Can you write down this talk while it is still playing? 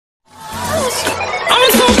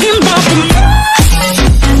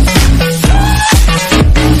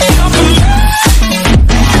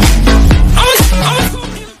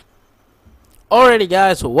Alrighty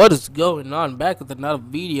guys, so what is going on? Back with another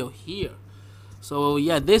video here. So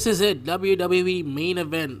yeah, this is it, WWE Main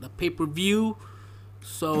Event, the pay-per-view.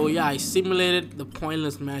 So yeah, I simulated the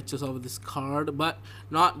pointless matches of this card, but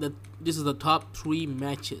this is the top 3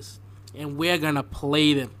 matches, and we're gonna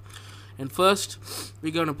play them. And first,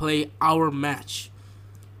 we're gonna play our match.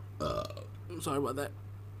 I'm sorry about that.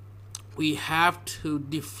 We have to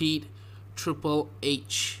defeat Triple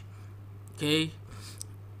H. Okay?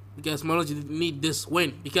 Because Manoj need this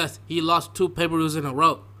win because he lost 2 pay-per-views in a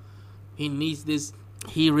row. He needs this.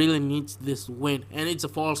 He really needs this win, and it's a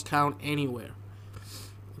false count anywhere.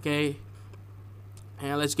 Okay,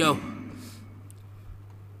 and let's go.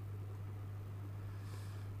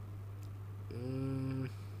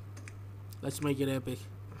 Let's make it epic.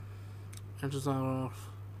 Entrance on off.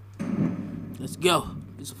 Let's go.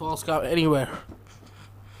 It's a false count anywhere.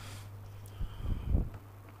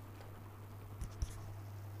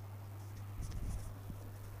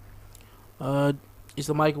 Is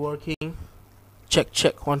the mic working? Check,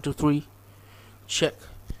 check, 1, 2, 3. Check.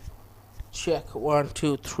 Check, 1,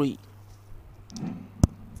 2, 3.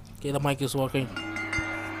 Okay, the mic is working.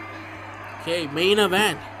 Okay, main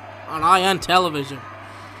event on ION television.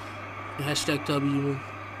 Hashtag W.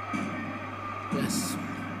 Yes.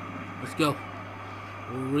 Let's go.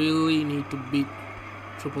 We really need to beat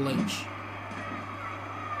Triple H.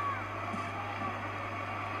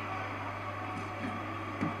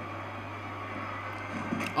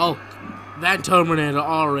 Oh, that Terminator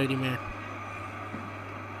already, man.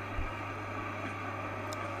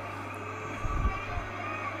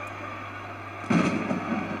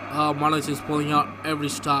 Oh, Manoj is pulling out every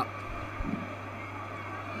stop.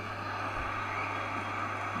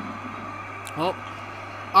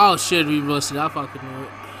 Oh shit, reversed it. I fucking knew it.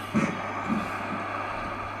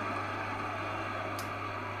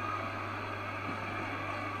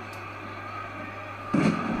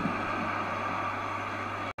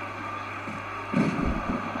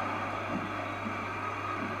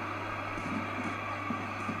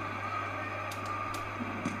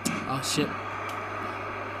 Oh shit.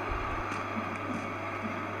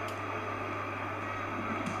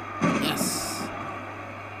 Yes.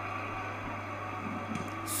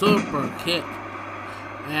 Super kick.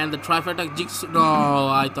 And the trifecta jigs. No,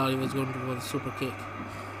 I thought he was going for the super kick.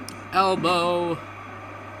 Elbow.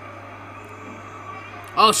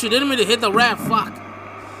 Oh, she didn't mean to hit the ref. Fuck.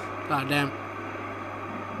 God damn.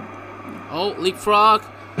 Oh, leapfrog.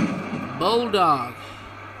 Bulldog.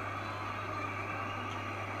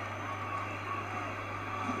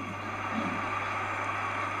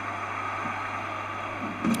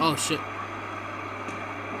 Oh shit.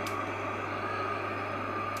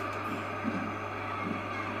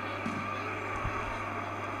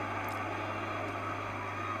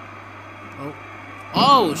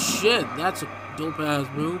 Oh shit, that's a dope ass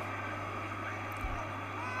move.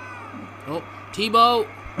 Oh, Tebow.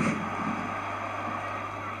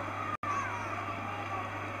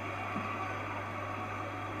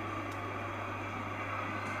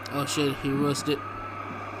 Oh shit, he rushed it.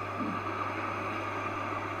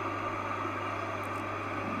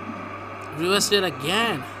 Reversed it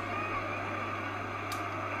again.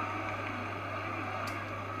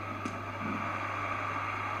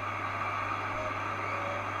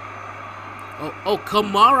 Oh,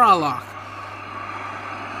 Kamara lock.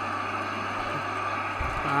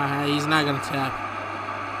 He's not gonna tap.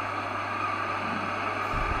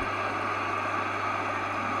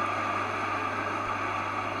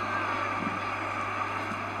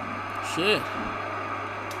 Shit.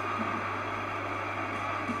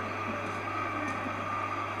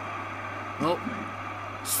 Oh,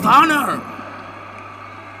 stunner!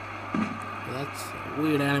 That's a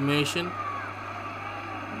weird animation.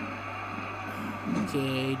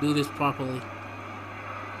 Okay, do this properly.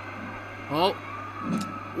 Oh,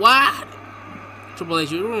 what? Triple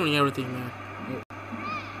H, you're ruining everything, man.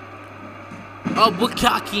 Oh,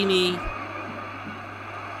 Bukaki knee.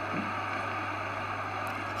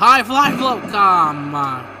 High fly flow, come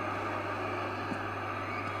on.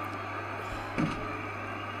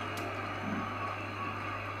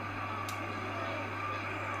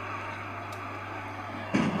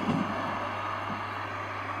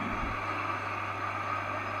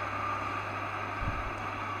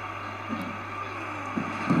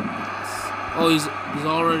 Oh, he's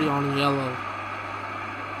already on yellow.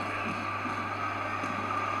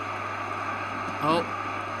 Oh,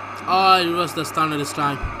 he was the stunner this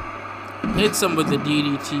time. Hits him with the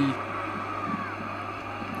DDT.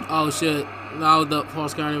 Oh shit. Now the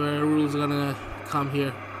false count anywhere rules are gonna come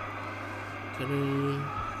here. Can we?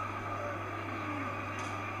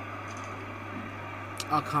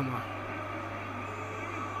 Oh, come on.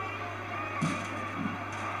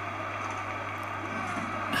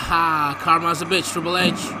 Ha! Karma's a bitch, Triple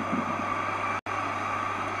H.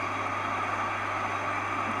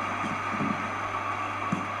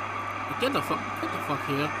 Get the fuck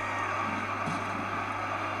here.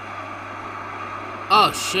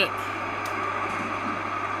 Oh shit.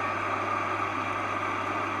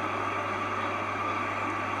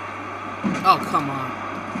 Oh, come on.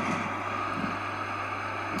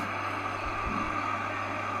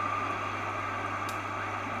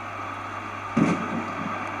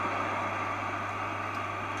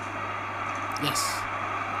 Yes.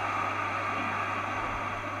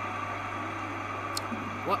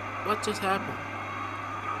 What just happened?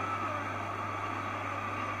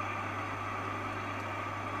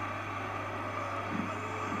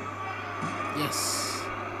 Yes.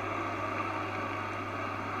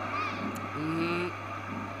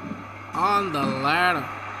 On the ladder.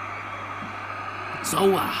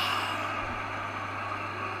 Zoa.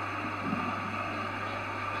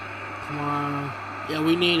 Come on. Yeah,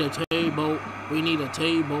 we need a table. We need a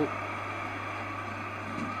table.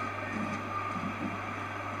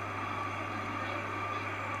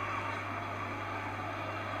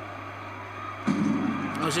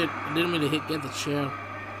 Oh shit, I didn't mean to get the chair.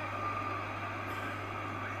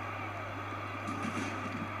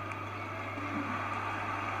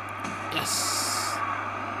 Yes.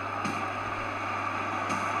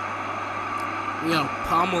 We are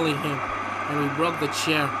pummeling him, and we broke the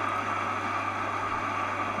chair.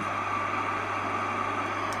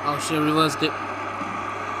 Oh shit, reversed it.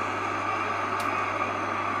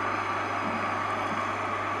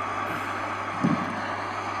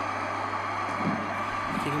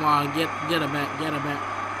 Okay, come on, get her back, get her back.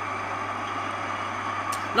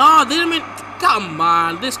 No, they didn't mean. Come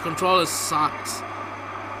on, this controller sucks.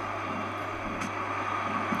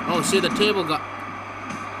 Oh shit, the table got.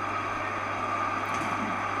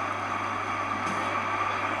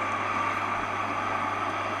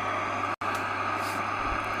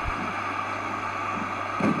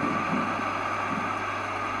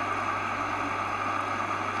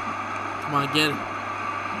 Come on, get it.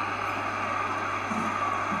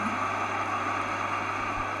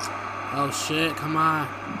 Oh shit, come on.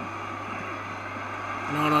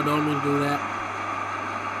 No, don't mean to do that.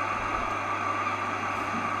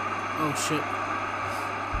 Oh shit.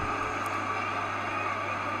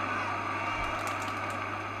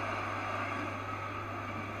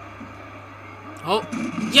 Oh,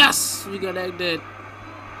 yes! We got that dead.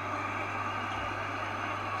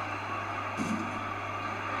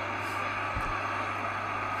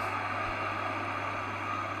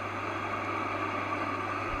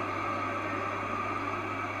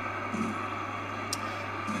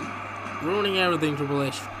 Ruining everything, Triple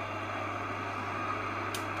H.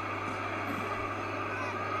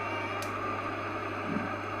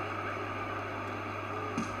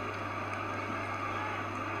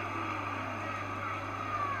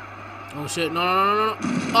 Oh shit, no.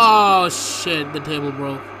 Oh shit, the table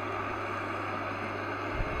broke.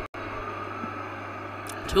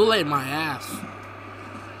 Too late, my ass.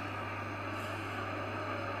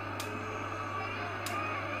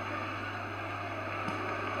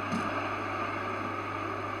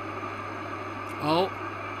 Oh.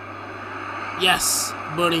 Yes,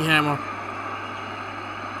 burning hammer.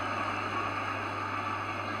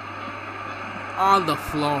 On the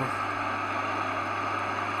floor.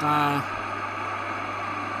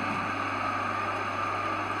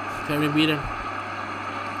 Can we beat him?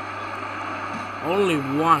 Only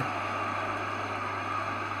one.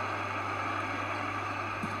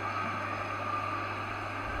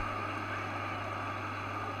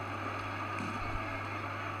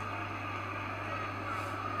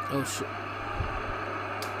 Oh shit.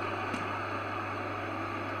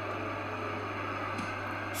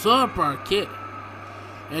 Super kick.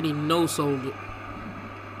 And he no-sold it.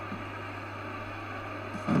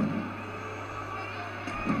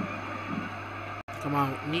 Come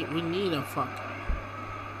on, we need a fuck.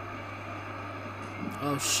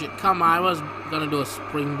 Oh shit, come on, I was gonna do a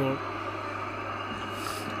springboard.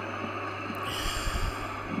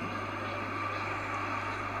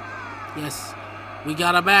 Yes, we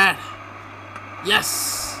got a bat.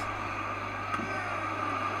 Yes.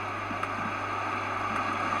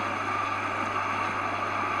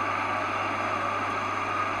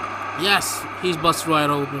 Yes, he's busted right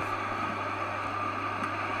open.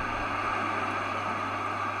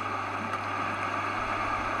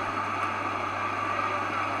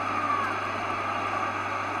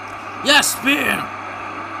 Yes, spear.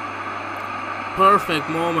 Perfect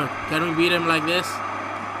moment. Can we beat him like this?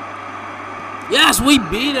 Yes, we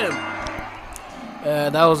beat him.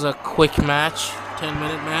 That was a quick match.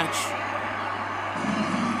 10-minute match.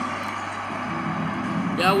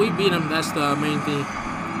 Yeah, we beat him. That's the main thing.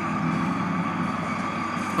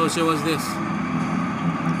 Oh shit, what's this?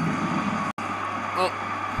 Oh.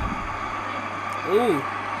 Ooh.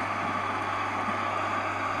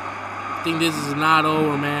 I think this is not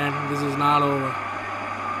over, man. This is not over.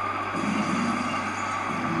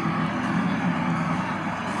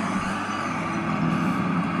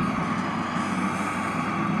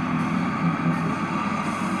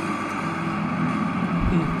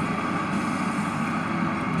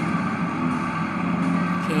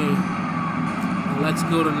 Okay. Now let's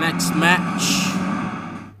go to the next match.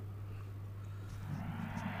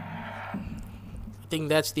 I think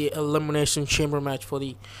that's the Elimination Chamber match for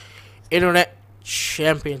the Internet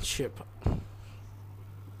Championship.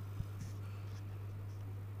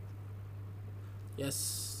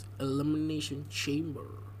 Yes, Elimination Chamber.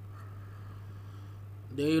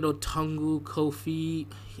 Tangu, Kofi,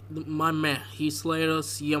 my man, Heath Slater,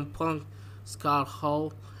 CM Punk, Scott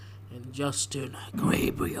Hall, and Justin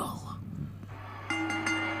Gabriel.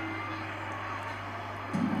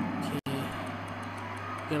 Okay,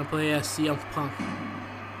 gonna play as CM Punk.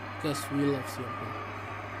 Guess we love CM Punk.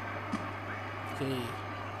 Okay,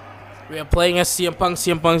 we are playing as CM Punk.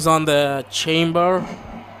 CM Punk's on the chamber.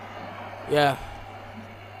 Yeah,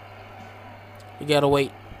 you gotta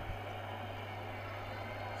wait.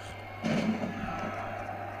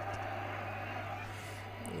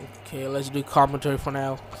 Okay, let's do commentary for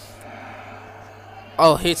now.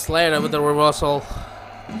 Oh, Heath Slater with the reversal.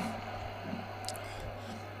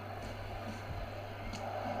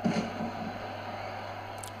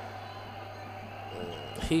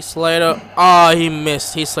 Heath Slater. Oh, he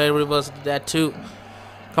missed. Heath Slater reversed that too.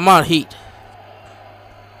 Come on, Heat.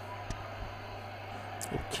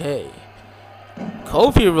 Okay.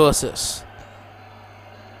 Kofi reverses.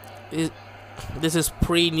 This is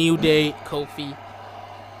pre-New Day Kofi.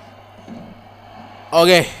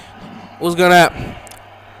 Okay, who's gonna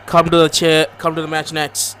come to the match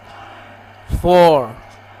next? 4,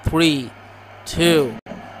 3, 2,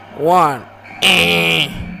 1.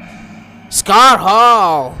 Scott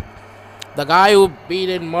Hall, the guy who beat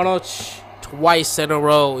Manoj twice in a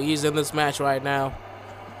row. He's in this match right now.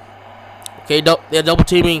 Okay, they're double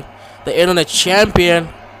teaming the Internet Champion.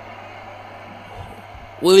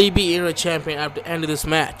 Will he be Internet Champion at the end of this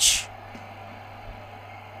match?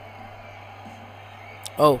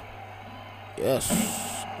 Oh,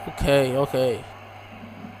 yes. Okay, okay.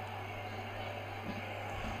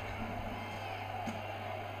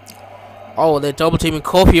 Oh, they're double teaming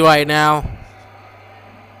Kofi right now.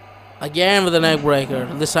 Again with a neck breaker.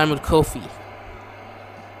 This time with Kofi.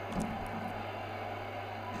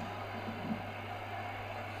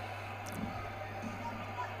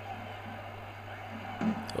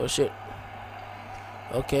 Oh shit.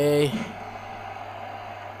 Okay.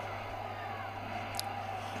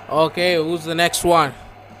 Okay, who's the next one?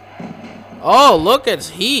 Oh, look at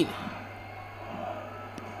Heat.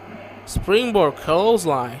 Springboard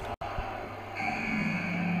clothesline.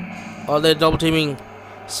 Oh, they're double teaming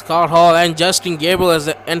Scott Hall and Justin Gabriel as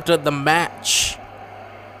they entered the match.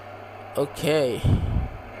 Okay.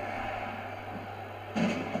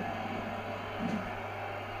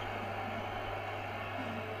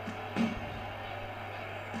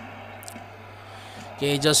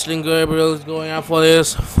 Okay, Justin Gabriel is going out for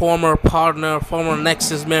this former partner, former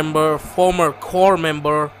Nexus member, former Core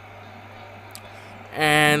member,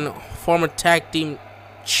 and former tag team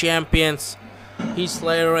champions Heath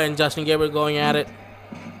Slater and Justin Gabriel going at it.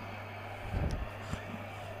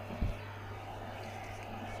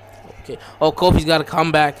 Okay. Oh, Kofi's got a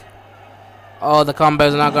comeback. Oh, the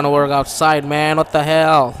comeback's not gonna work outside, man. What the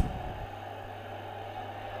hell?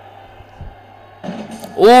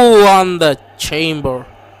 Ooh, on the chamber.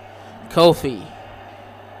 Kofi.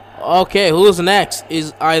 Okay, who's next?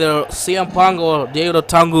 Is either CM Punk or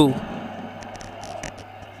Tangu.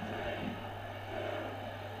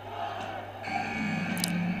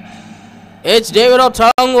 It's David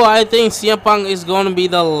Otungo. I think CM Punk is going to be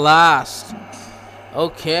the last.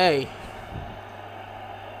 Okay.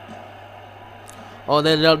 Oh,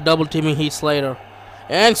 they're double teaming Heath Slater.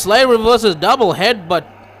 And Slater reverses double headbutt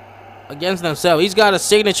against themselves. He's got a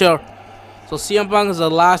signature. So CM Punk is the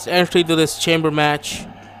last entry to this chamber match.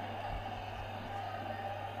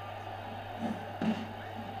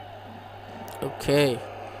 Okay.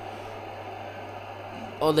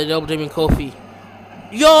 Oh, they're double teaming Kofi.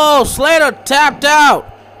 Yo, Slater tapped out.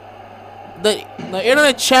 The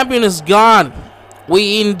internet champion is gone.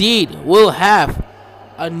 We indeed will have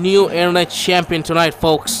a new internet champion tonight,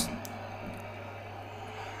 folks.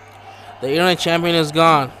 The internet champion is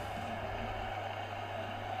gone.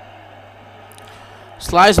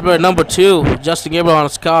 Slice Bird number 2, Justin Gabriel on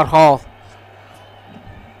Scott Hall.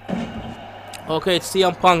 Okay, it's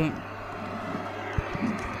CM Punk.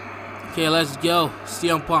 Okay, let's go.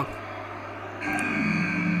 CM Punk.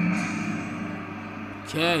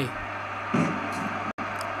 Okay.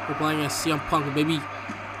 We're playing as CM Punk, baby.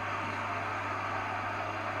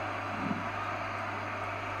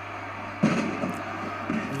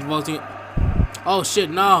 Oh shit,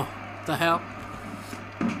 no. What the hell?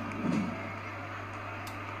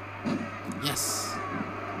 Yes.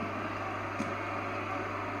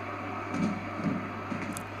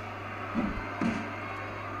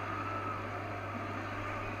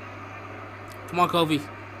 Come on, Kofi.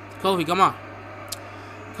 Kofi, come on.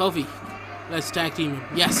 Kofi. Let's tag team him.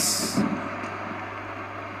 Yes.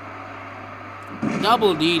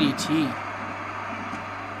 Double DDT.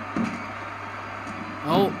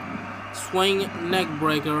 Oh. Swing neck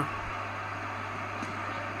breaker.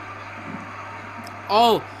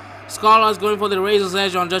 Oh. Scarlett's going for the razor's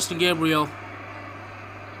edge on Justin Gabriel.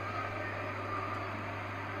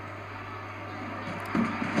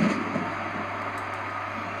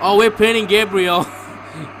 Oh, we're pinning Gabriel.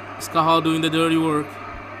 Scott Hall doing the dirty work.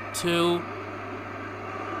 2.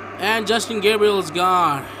 And Justin Gabriel is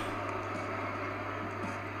gone.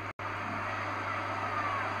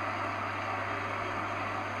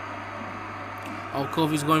 Oh,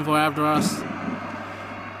 Kofi's going for after us.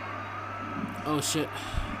 Oh, shit.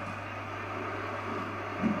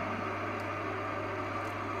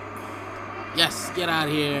 Yes, get out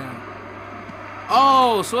of here.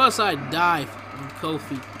 Oh, suicide dive on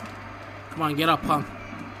Kofi. Come on, get up, Punk.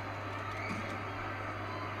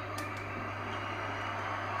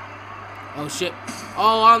 Oh, shit.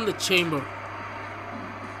 Oh, on the chamber.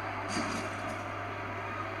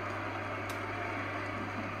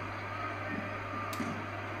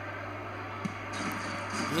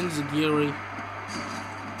 Enziguri.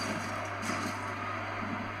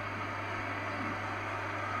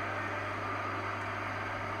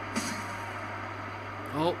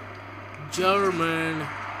 Oh, German.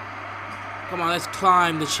 Come on, let's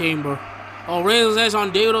climb the chamber. Oh, Razor's Edge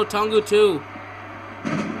on David Otunga too.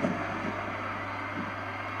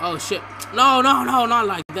 Oh shit. No, no, no, not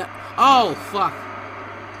like that. Oh, fuck.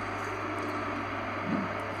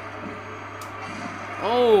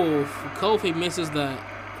 Oh, Kofi misses the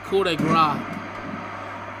coup de grace.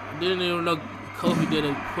 I didn't even know Kofi did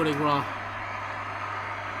a coup de grace.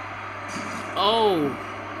 Oh.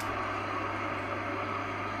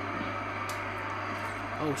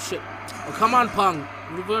 Oh shit. Oh, come on, Punk.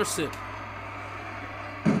 Reverse it.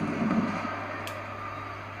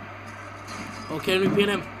 Oh, can we pin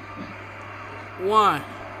him? 1.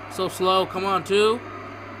 So slow. Come on, 2.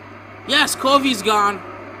 Yes, Kofi's gone.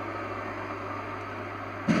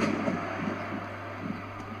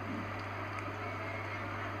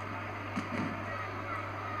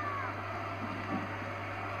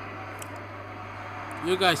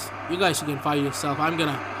 You guys can fight yourself. I'm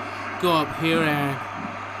gonna go up here and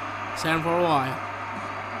stand for a while.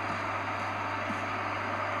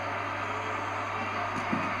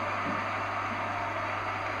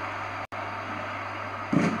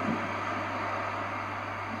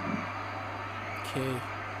 Okay.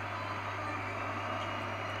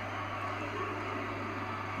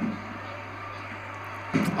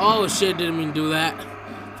 Oh shit, didn't mean to do that.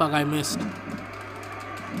 Fuck, I missed.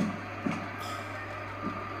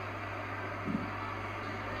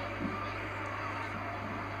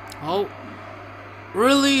 Oh,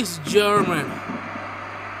 release German.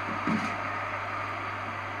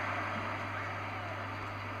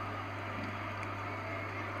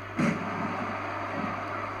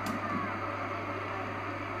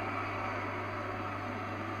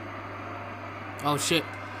 Oh shit.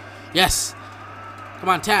 Yes. Come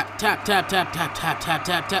on, tap, tap, tap, tap, tap, tap, tap,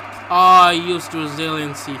 tap, tap. Oh, I used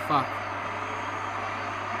resiliency. Fuck.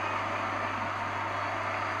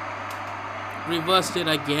 Reversed it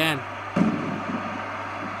again.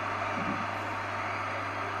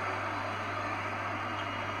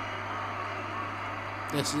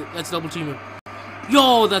 Let's double team him.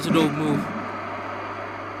 Yo, that's a dope move.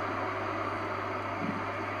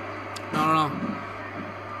 No, no, no.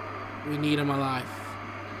 We need him alive.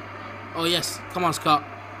 Oh yes, come on, Scott.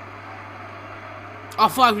 Oh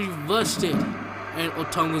fuck, we reversed it. And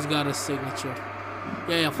Otunga's got a signature.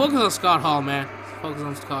 Yeah, focus on Scott Hall, man. Focus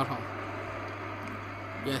on Scott Hall.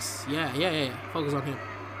 Yes, yeah. Focus on him.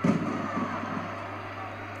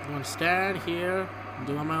 I'm gonna stand here and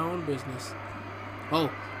do my own business. Oh,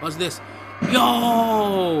 what's this?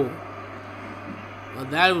 Yo! Well,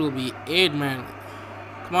 that will be it, man.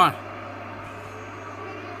 Come on.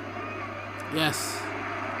 Yes.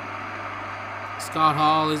 Scott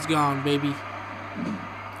Hall is gone, baby.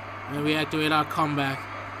 And we activate our comeback.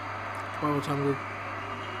 One more time.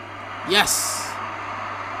 Yes!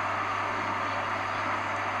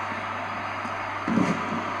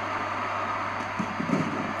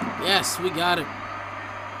 Yes, we got it.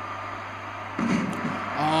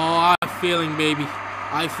 Oh, I'm feeling, baby.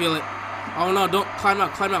 I feel it. Oh no, don't climb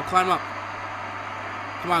up, climb up, climb up.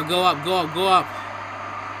 Come on, go up, go up, go up.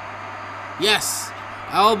 Yes.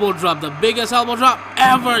 Elbow drop, the biggest elbow drop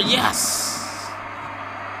ever. Yes.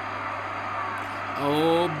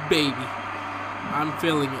 Oh, baby. I'm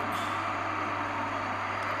feeling it.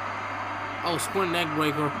 Oh, sprint neck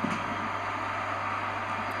breaker.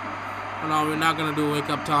 Oh, no, we're not going to do wake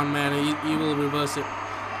up town, man. He will reverse it.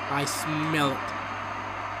 I smell it.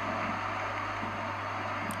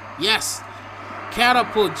 Yes.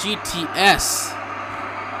 Catapult GTS.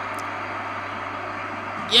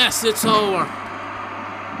 Yes, it's over.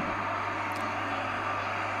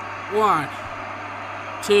 1,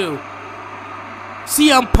 2.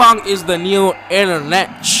 CM Punk is the new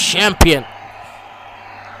internet champion.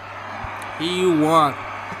 He won.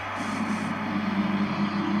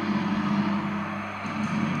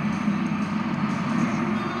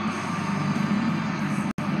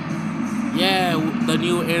 Yeah, the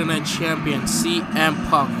new internet champion, CM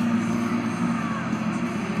Punk.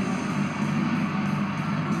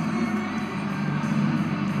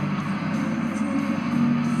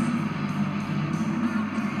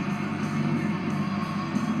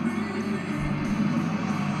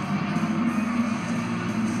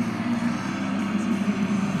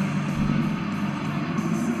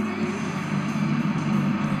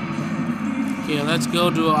 Okay, let's go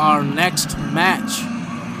to our next match.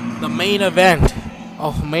 The main event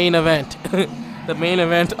of main event. The main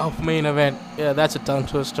event of main event. Yeah, that's a tongue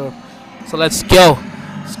twister. So let's go.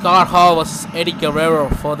 Scott Hall versus Eddie Guerrero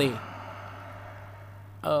for the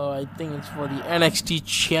I think it's for the NXT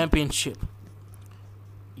Championship.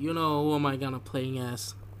 You know who am I gonna play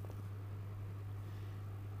as?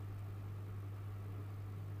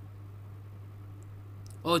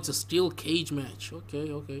 Oh, it's a steel cage match.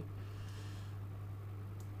 Okay, okay.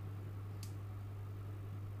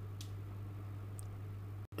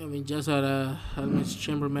 We just had a Elimination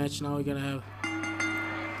Chamber match. Now we're gonna have.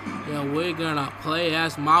 Yeah, we're gonna play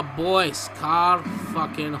as my boy Scott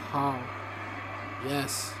fucking Hall.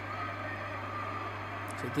 Yes.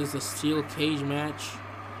 So this is a steel cage match.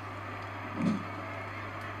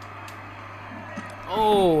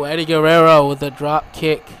 Oh, Eddie Guerrero with a drop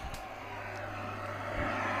kick.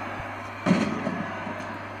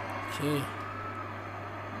 Okay.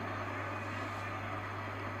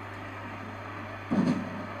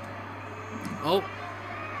 Oh,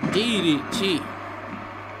 DDT.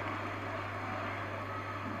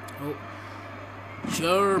 Oh,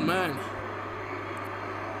 German.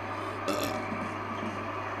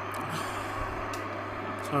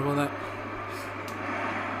 Sorry about that.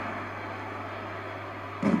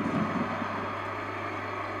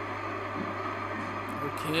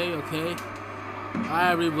 Okay, okay.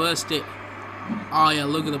 I reversed it. Oh yeah,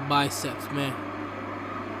 look at the biceps, man.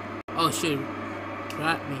 Oh shit.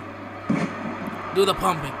 Grab me. Do the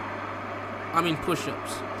pumping. I mean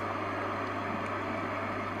push-ups.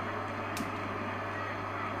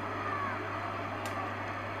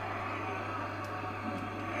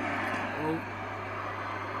 Oh.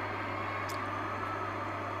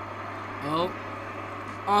 Oh.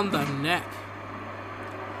 On the neck.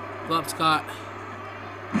 Go up, Scott.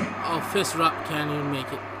 Oh, fist drop. Can't even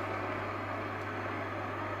make it.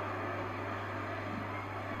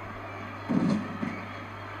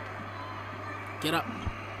 Get up.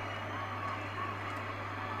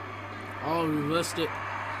 Oh, reversed it.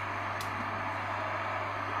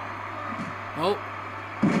 Oh,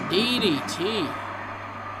 DDT.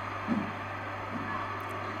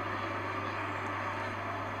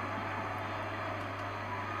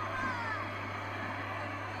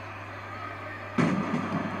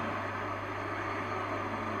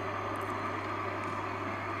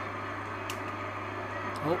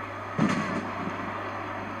 Oh.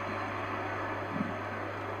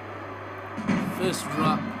 Fist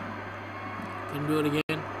drop. Can do it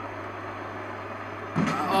again.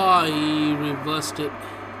 Oh, he reversed it.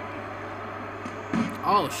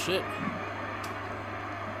 Oh, shit.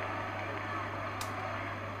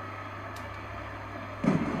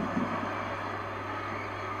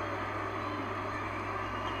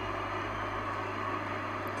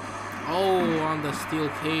 Oh, on the steel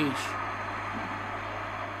cage.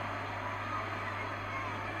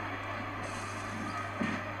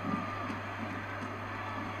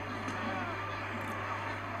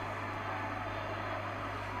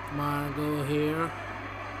 Come on, go here.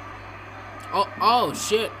 Oh,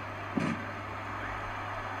 shit.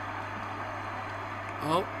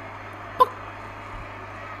 Oh.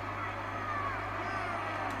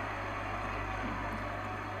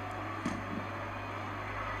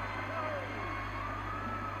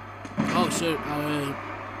 Oh shit, alright.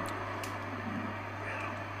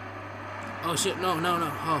 Oh shit, no.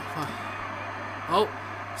 Oh, fuck. Oh,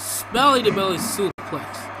 belly to belly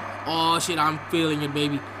suplex. Oh shit, I'm feeling it,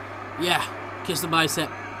 baby. Yeah, kiss the bicep.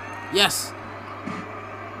 Yes.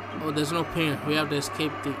 Oh, there's no pain. We have to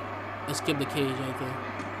escape the cage right there.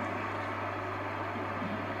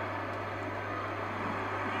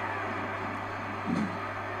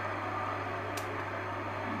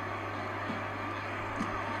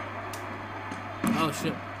 Oh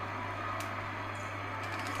shit.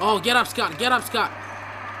 Oh, get up, Scott. Get up, Scott.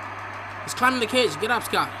 He's climbing the cage. Get up,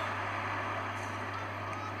 Scott.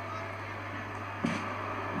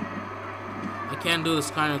 I can't do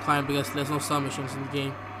this kind of climb because there's no submissions in the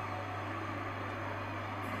game.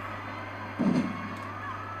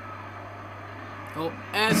 Oh,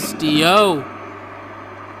 SDO.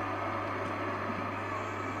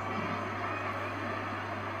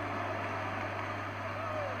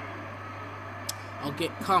 Okay,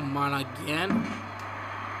 come on again.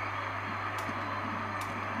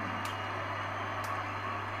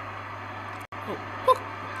 Oh, whoop,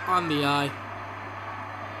 on the eye.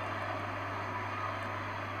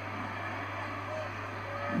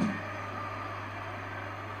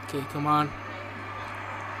 Okay, come on.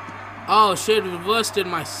 Oh shit, reversed in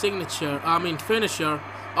my signature. Finisher.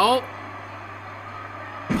 Oh,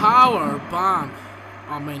 power bomb.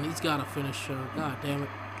 Oh man, he's got a finisher. God damn it.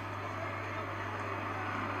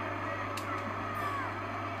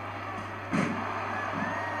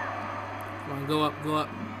 Come on, go up, go up.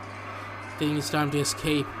 I think it's time to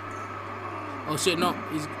escape. Oh shit, no,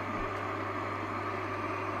 he's.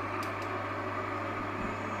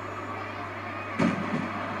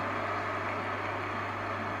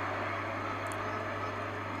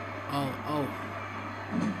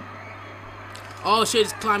 Oh shit,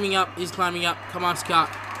 he's climbing up. He's climbing up. Come on, Scott.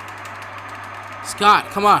 Scott,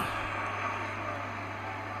 come on.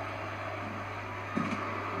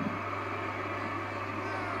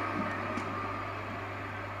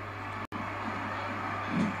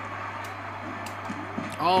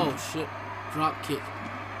 Oh shit. Drop kick.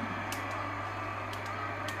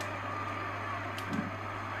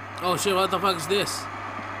 Oh shit, what the fuck is this?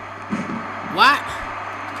 What?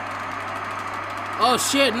 Oh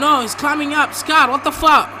shit, no, he's climbing up. Scott, what the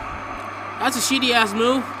fuck? That's a shitty ass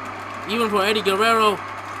move. Even for Eddie Guerrero.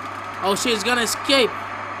 Oh shit, he's gonna escape.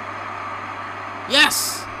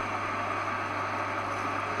 Yes!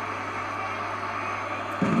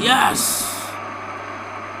 Yes!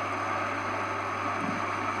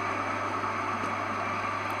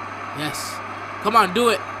 Yes. Come on, do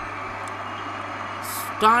it.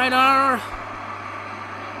 Steiner.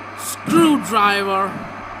 Screwdriver.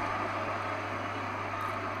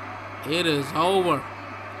 It is over.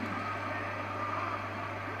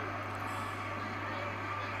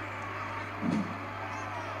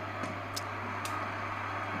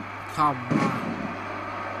 Come on.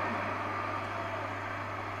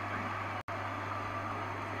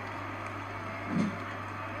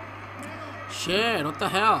 Shit, what the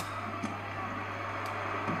hell?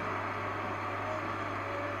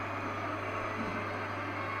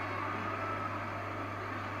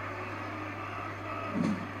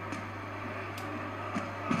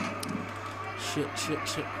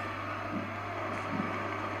 Shit.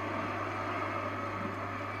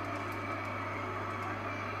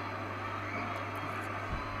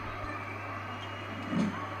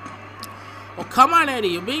 Oh, come on, Eddie.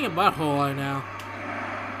 You're being a butthole right now.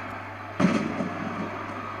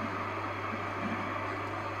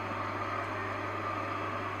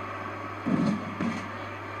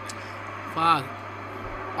 Fuck.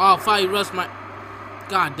 Oh, fuck. You rushed my...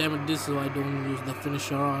 God damn it. This is why I don't use the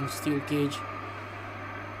finisher on steel cage.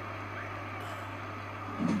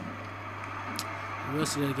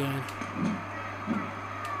 Rest it again.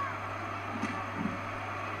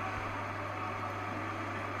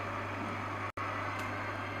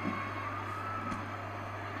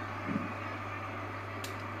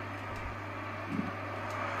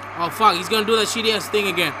 Oh fuck, he's gonna do that shitty ass thing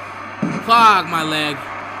again. Fuck my leg.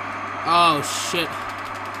 Oh shit.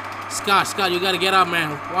 Scott, you gotta get up,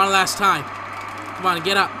 man. One last time. Come on,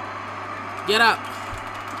 get up. Get up.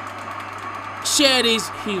 shit,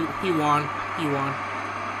 he won. He won.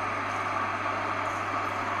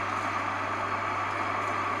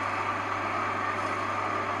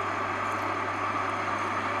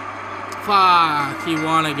 Fuck, he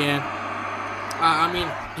won again. I mean,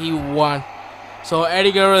 he won. So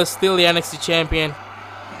Eddie Guerrero is still the NXT champion.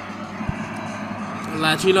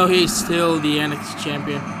 Let you know he's still the NXT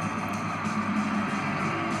champion.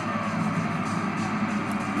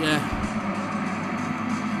 Yeah.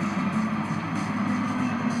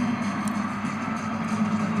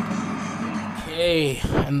 Okay,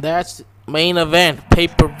 and that's main event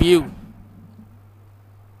pay-per-view.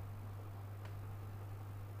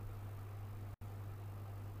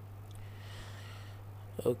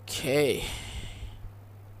 Okay.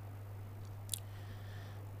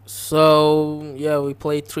 So yeah, we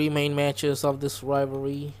played 3 main matches of this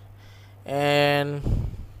rivalry, and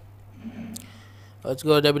let's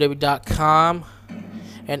go to WWE.com.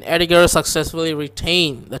 And Eddie Guerrero successfully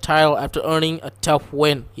retained the title after earning a tough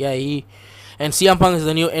win. Yeah, and CM Punk is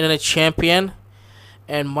the new Internet champion.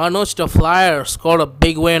 And Manoj the Flyer scored a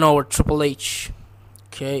big win over Triple H.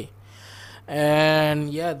 Okay.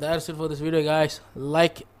 And yeah, that's it for this video, guys.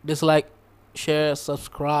 Like, dislike, share,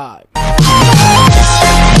 subscribe.